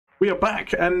We are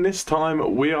back, and this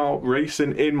time we are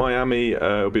racing in Miami.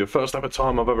 It'll be the first ever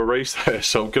time I've ever raced there,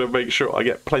 so I'm going to make sure I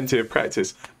get plenty of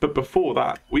practice. But before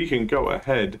that, we can go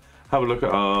ahead, have a look at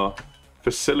our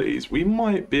facilities. We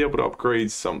might be able to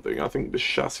upgrade something. I think the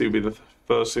chassis will be the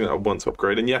first thing that I want to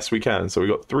upgrade, and yes, we can. So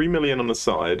we've got 3 million on the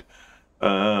side.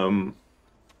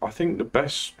 I think the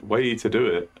best way to do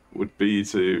it would be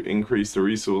to increase the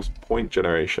resource point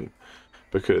generation,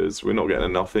 because we're not getting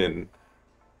enough in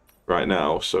right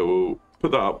now. So we'll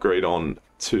put that upgrade on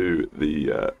to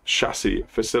the chassis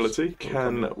facility.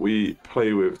 Can we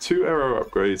play with 2 aero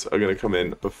upgrades are going to come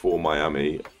in before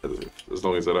Miami, as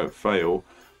long as I don't fail.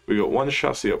 We got 1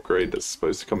 chassis upgrade that's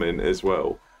supposed to come in as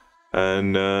well,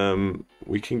 and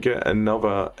we can get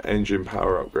another engine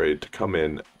power upgrade to come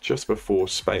in just before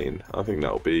Spain. I think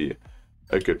that'll be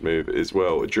a good move as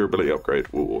well. A durability upgrade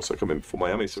will also come in before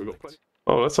Miami, so we've got plenty.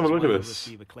 Oh, let's have a look at this.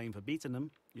 Receive a claim for beating them,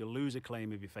 you'll lose a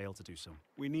claim if you fail to do so.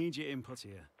 We need your input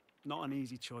here. Not an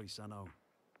easy choice, I know.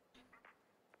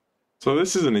 So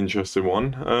this is an interesting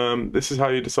one. This is how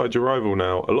you decide your rival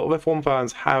now. A lot of F1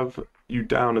 fans have you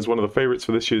down as one of the favourites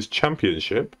for this year's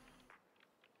championship.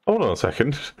 Hold on a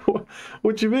second.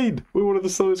 What do you mean? We're one of the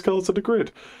slowest cars on the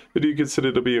grid. Who do you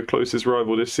consider to be your closest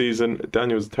rival this season?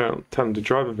 Daniel's a talented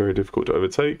driver, very difficult to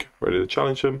overtake. Ready to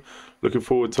challenge him. Looking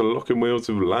forward to locking wheels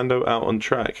with Lando out on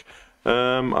track.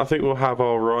 I think we'll have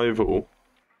our rival.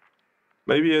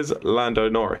 Maybe as Lando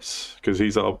Norris, because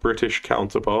he's our British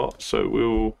counterpart. So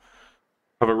we'll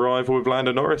have a rival with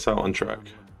Lando Norris out on track.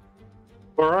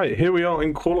 Alright, here we are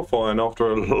in qualifying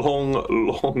after a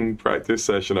long practice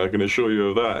session, I can assure you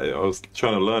of that. I was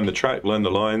trying to learn the track, learn the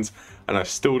lines, and I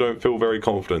still don't feel very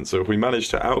confident. So if we manage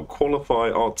to out-qualify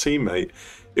our teammate,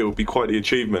 it would be quite the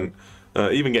achievement.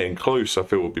 Even getting close, I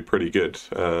feel, would be pretty good.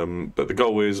 But the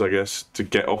goal is, I guess, to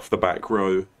get off the back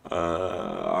row.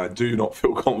 I do not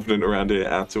feel confident around here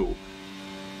at all.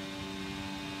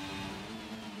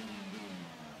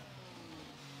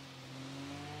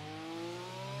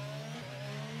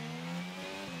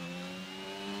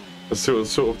 Let's see what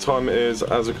sort of time it is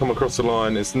as I come across the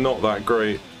line. It's not that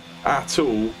great at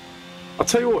all. I'll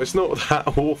tell you what, it's not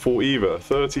that awful either.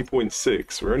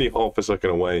 30.6. We're only half a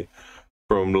second away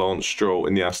from Lance Stroll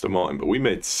in the Aston Martin, but we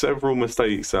made several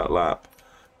mistakes that lap,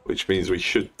 which means we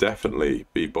should definitely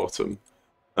be bottom.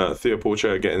 Theo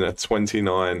Porcher getting a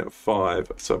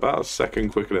 29.5, so about a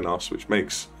second quicker than us, which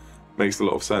makes a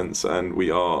lot of sense, and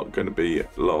we are going to be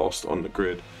last on the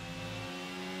grid.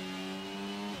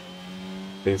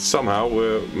 And somehow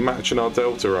we're matching our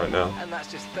delta right now. And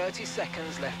that's just 30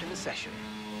 seconds left in the session.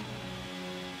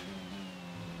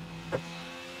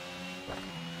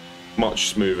 Much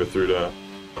smoother through there.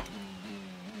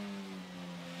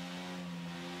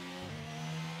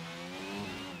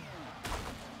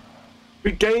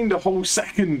 We gained a whole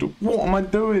second. What am I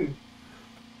doing?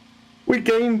 We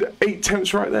gained 8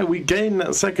 tenths right there. We gained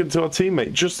that second to our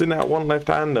teammate just in that one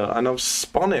left-hander, and I've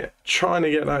spun it trying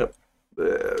to get that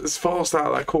as fast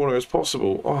out of that corner as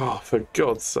possible. Oh, for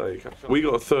God's sake. We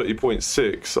got a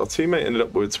 30.6. Our teammate ended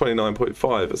up with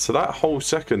 29.5. So that whole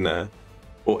second there,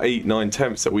 or 8-9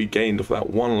 tenths that we gained off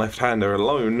that one left-hander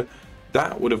alone,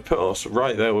 that would have put us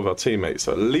right there with our teammates.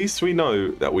 So at least we know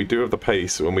that we do have the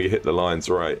pace when we hit the lines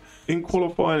right. In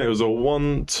qualifying, it was a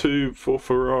 1-2 for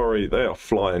Ferrari. They are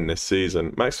flying this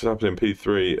season. Max Verstappen in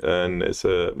P3, and it's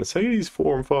a Mercedes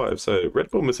 4 and 5. So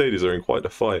Red Bull and Mercedes are in quite a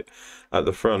fight at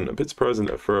the front. A bit surprising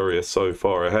that Ferrari are so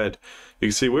far ahead. You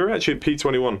can see we're actually at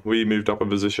P21. We moved up a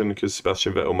position because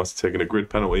Sebastian Vettel must have taken a grid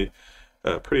penalty.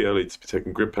 Pretty early to be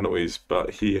taking grid penalties,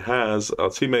 but he has our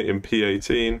teammate in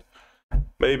P18.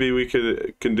 Maybe we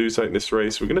can do something this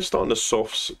race. We're going to start in the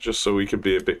softs just so we can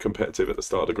be a bit competitive at the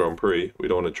start of the Grand Prix. We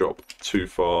don't want to drop too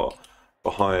far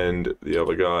behind the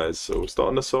other guys, so we'll start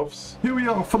in the softs. Here we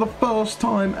are for the first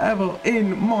time ever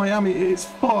in Miami. It's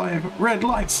 5 red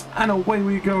lights and away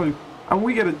we go. And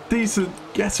we get a decent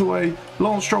getaway.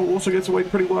 Lance Stroll also gets away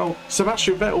pretty well.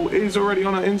 Sebastian Vettel is already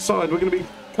on our inside. We're going to be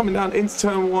coming down into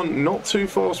turn 1, not too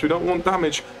fast. We don't want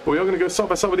damage, but we are going to go side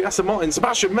by side with the Aston Martin.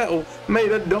 Sebastian Vettel made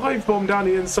a dive bomb down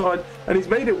the inside, and he's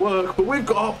made it work. But we've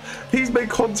got up. He's made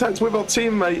contact with our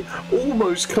teammate,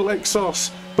 almost collects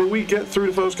us, but we get through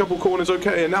the first couple corners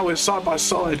okay. And now we're side by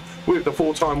side with the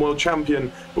 4-time world champion.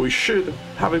 But we should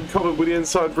have him covered with the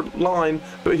inside line,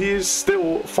 but he is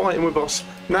still fighting with us.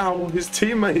 Now his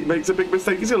teammate makes a big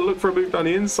mistake. He's going to look for a move down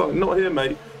the inside. Not here,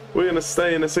 mate. We're going to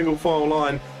stay in a single file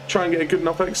line, try and get a good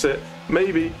enough exit.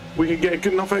 Maybe we can get a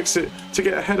good enough exit to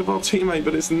get ahead of our teammate,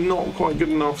 but it's not quite good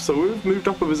enough. So we've moved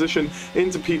up a position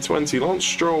into P20. Lance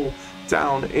Stroll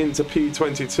down into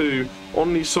P22.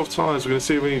 On these soft tyres, we're going to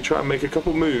see if we can try and make a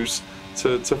couple moves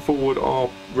to forward our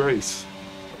race.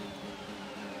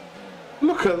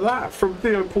 Look at that from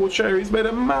Theo Porcher. He's made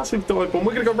a massive dive bomb.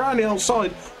 We're going to go round the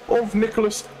outside of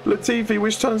Nicholas Latifi,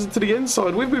 which turns into the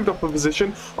inside. We've moved up a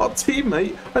position. Our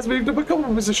teammate has moved up a couple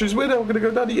of positions. We're now going to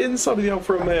go down the inside of the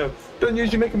Alfa Romeo. Don't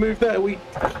usually make a move there. We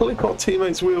clip our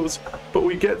teammates' wheels, but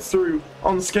we get through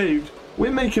unscathed.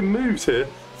 We're making moves here.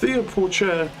 Theo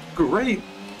Porcher, great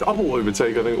double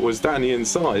overtake, I think it was, down the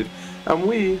inside. And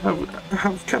we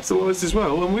have capitalised as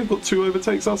well, and we've got 2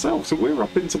 overtakes ourselves. So we're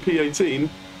up into P18.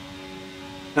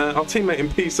 Our teammate in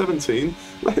P17.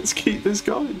 Let's keep this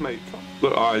going, mate.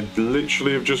 Look, I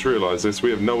literally have just realised this.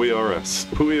 We have no ERS.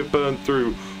 We have burned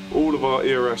through all of our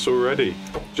ERS already.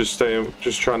 Just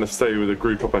trying to stay with a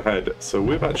group up ahead. So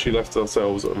we've actually left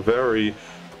ourselves very,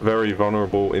 very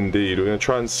vulnerable indeed. We're going to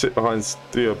try and sit behind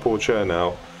Theo Porcher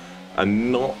now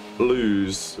and not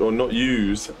lose or not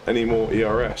use any more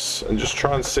ERS, and just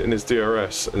try and sit in his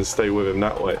DRS and stay with him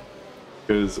that way,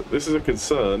 because this is a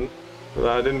concern that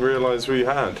I didn't realise we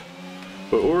had.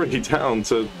 We're already down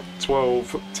to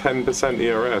 10%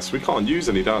 ERS. We can't use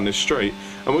any down this straight,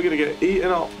 and we're going to get eaten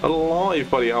up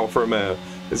alive by the Alfa Romeo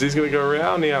as he's going to go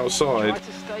around the outside.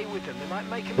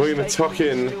 We're going to tuck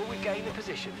in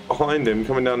behind him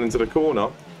coming down into the corner,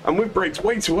 and we've braked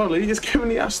way too early. It's given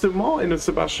the Aston Martin of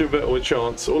Sebastian Vettel a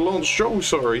chance, or Lance Stroll,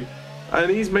 sorry, and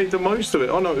he's made the most of it.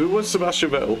 Oh no, it was Sebastian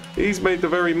Vettel. He's made the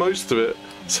very most of it.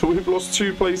 So we've lost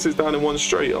 2 places down in one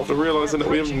straight after realising that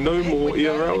we have no more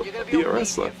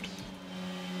ERS left.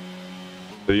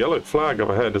 The yellow flag up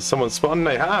ahead. Has someone spun?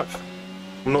 They have.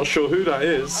 I'm not sure who that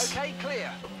is,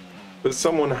 but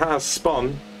someone has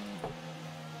spun,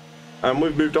 and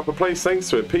we've moved up a place thanks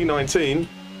to it. P19.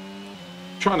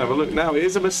 Trying to have a look now. It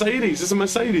is a Mercedes. It's a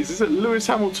Mercedes. Is it Lewis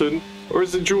Hamilton or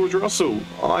is it George Russell?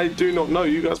 I do not know.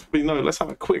 You guys probably know. Let's have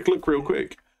a quick look real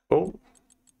quick. Oh,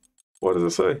 what does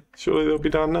it say? Surely they'll be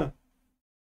down there.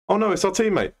 Oh no, it's our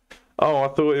teammate. Oh, I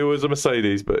thought it was a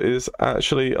Mercedes, but it's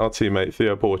actually our teammate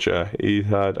Theo Porcher. He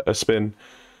had a spin,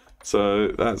 so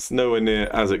that's nowhere near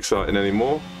as exciting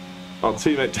anymore. Our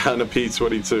teammate down at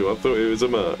P22. I thought it was a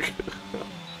Merc.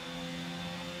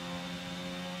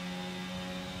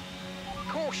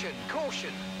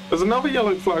 Caution. There's another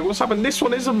yellow flag. What's happened? This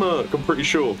one is a Merc, I'm pretty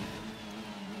sure.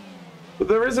 But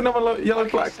there is another yellow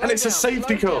flag, and it's a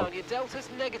safety car.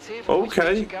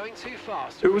 Okay.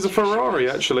 It was a Ferrari,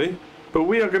 actually. But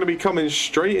we are going to be coming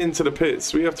straight into the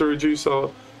pits. We have to reduce our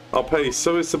pace.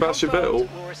 So is Sebastian Vettel.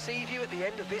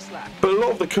 But a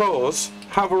lot of the cars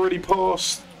have already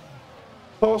passed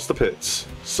the pits.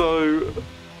 So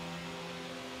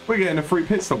we're getting a free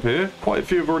pit stop here. Quite a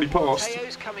few have already passed.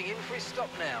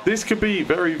 This could be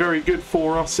very, very good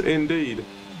for us indeed.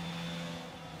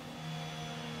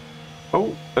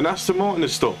 Oh, and Aston Martin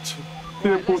has stopped.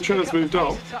 Theo Porcher's moved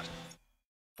up.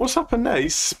 What's happened there?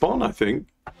 He's spun, I think.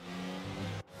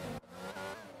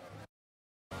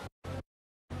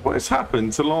 What has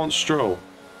happened to Lance Stroll?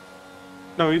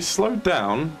 No, he's slowed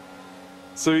down.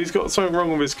 So he's got something wrong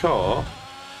with his car.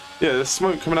 Yeah, there's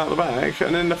smoke coming out the back.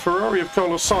 And then the Ferrari of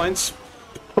Carlos Sainz.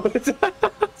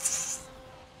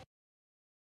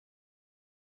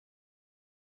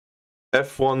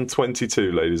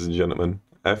 F122, ladies and gentlemen.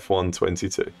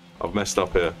 F122. I've messed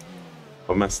up here.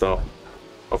 I've messed up.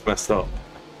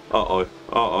 Uh-oh.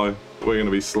 Uh-oh. We're going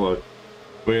to be slow.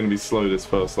 We're going to be slow this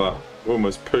first lap. We're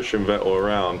almost pushing Vettel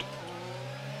around.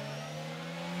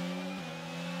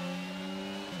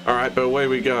 Alright, but away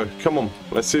we go. Come on.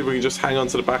 Let's see if we can just hang on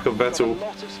to the back of Vettel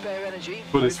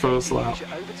for this first lap.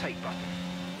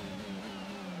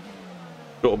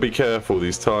 Got to be careful.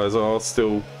 These tyres are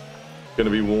still going to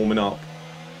be warming up.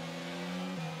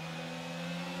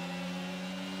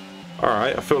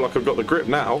 Alright, I feel like I've got the grip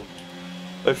now.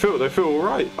 They feel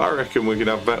alright. I reckon we can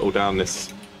have Vettel down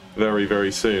this very,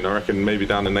 very soon. I reckon maybe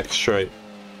down the next straight.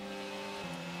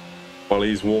 While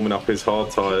he's warming up his hard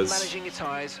tyres. Managing your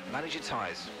tyres, manage your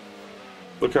tyres.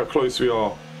 Look how close we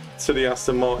are to the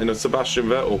Aston Martin of Sebastian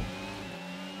Vettel.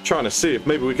 Trying to see if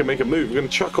maybe we can make a move. We're going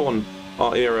to chuck on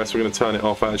our ERS. We're going to turn it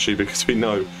off actually because we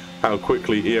know how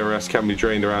quickly ERS can be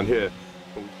drained around here.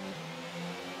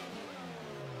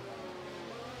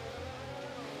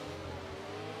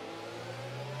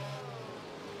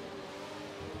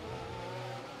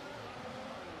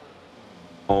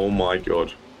 Oh my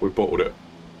god, we bottled it.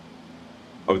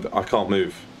 Oh, I can't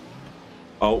move.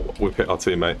 Oh, we've hit our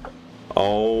teammate.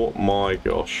 Oh my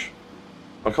gosh.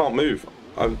 I can't move.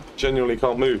 I genuinely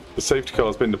can't move. The safety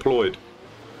car's been deployed.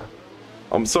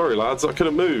 I'm sorry lads, I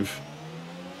couldn't move.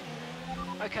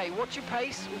 Okay, watch your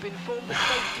pace. We've been informed the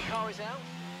safety car is out.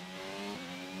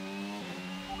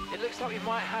 It looks like we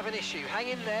might have an issue. Hang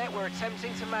in there, we're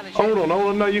attempting to manage it. Hold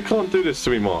on, no, you can't do this to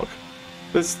me, Mark.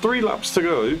 There's 3 laps to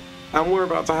go. and we're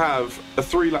about to have a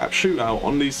 3-lap shootout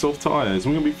on these soft tyres.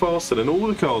 We're going to be faster than all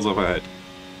the cars I've had.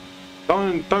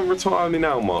 Don't retire me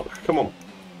now, Mark. Come on.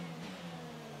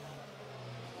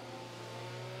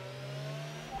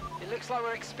 It looks like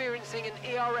we're experiencing an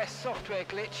ERS software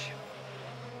glitch.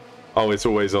 Oh, it's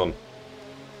always on.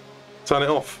 Turn it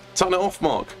off. Turn it off,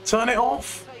 Mark. Turn it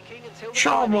off.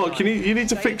 Shut up, Mark. You need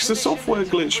to fix the software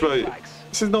glitch, mate.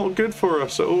 This is not good for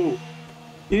us at all.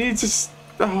 You need to...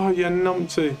 Oh, you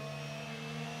numpty.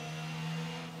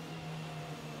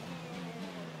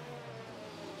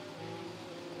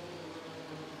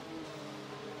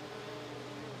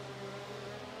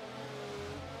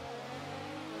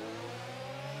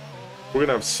 We're going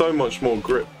to have so much more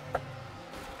grip.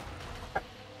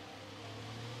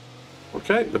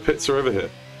 Okay, the pits are over here.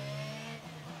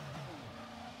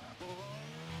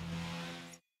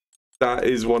 That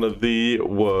is one of the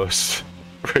worst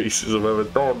races I've ever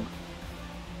done.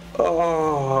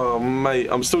 Oh, mate,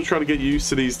 I'm still trying to get used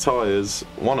to these tyres.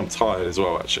 One, I'm tired as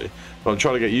well, actually. But I'm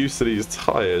trying to get used to these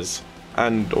tyres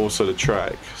and also the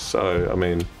track. So, I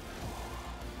mean,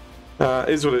 it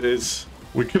is what it is.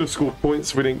 We could have scored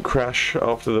points if we didn't crash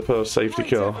after the first safety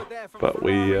car, but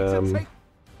we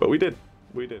did.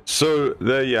 We did. So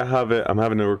there you have it. I'm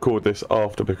having to record this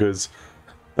after because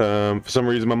for some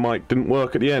reason my mic didn't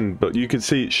work at the end, but you can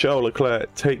see Charles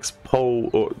Leclerc takes pole,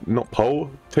 or not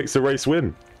pole, takes the race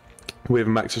win with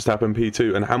Max Verstappen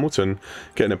P2 and Hamilton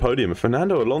getting a podium, and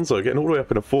Fernando Alonso getting all the way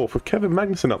up in a 4th with Kevin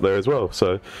Magnussen up there as well.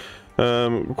 So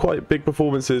quite big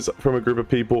performances from a group of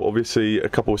people. Obviously a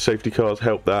couple of safety cars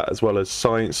helped that, as well as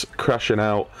Sainz crashing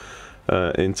out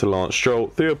into Lance Stroll.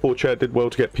 Theo Porcher did well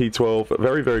to get P12,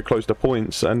 very, very close to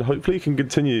points, and hopefully he can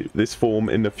continue this form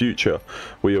in the future.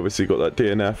 We obviously got that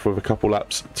DNF with a couple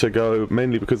laps to go,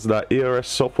 mainly because of that ERS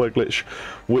software glitch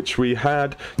which we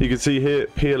had. You can see here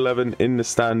P11 in the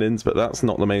standings, but that's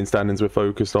not the main standings we're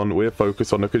focused on. We're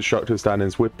focused on the constructors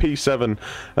standings with P7.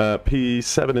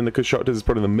 P7 in the constructors is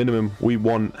probably the minimum we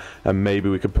want, and maybe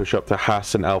we could push up to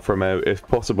Haas and Alfa Romeo if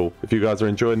possible. If you guys are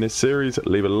enjoying this series,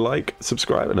 leave a like,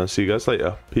 subscribe, and I'll see you guys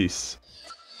later. Peace.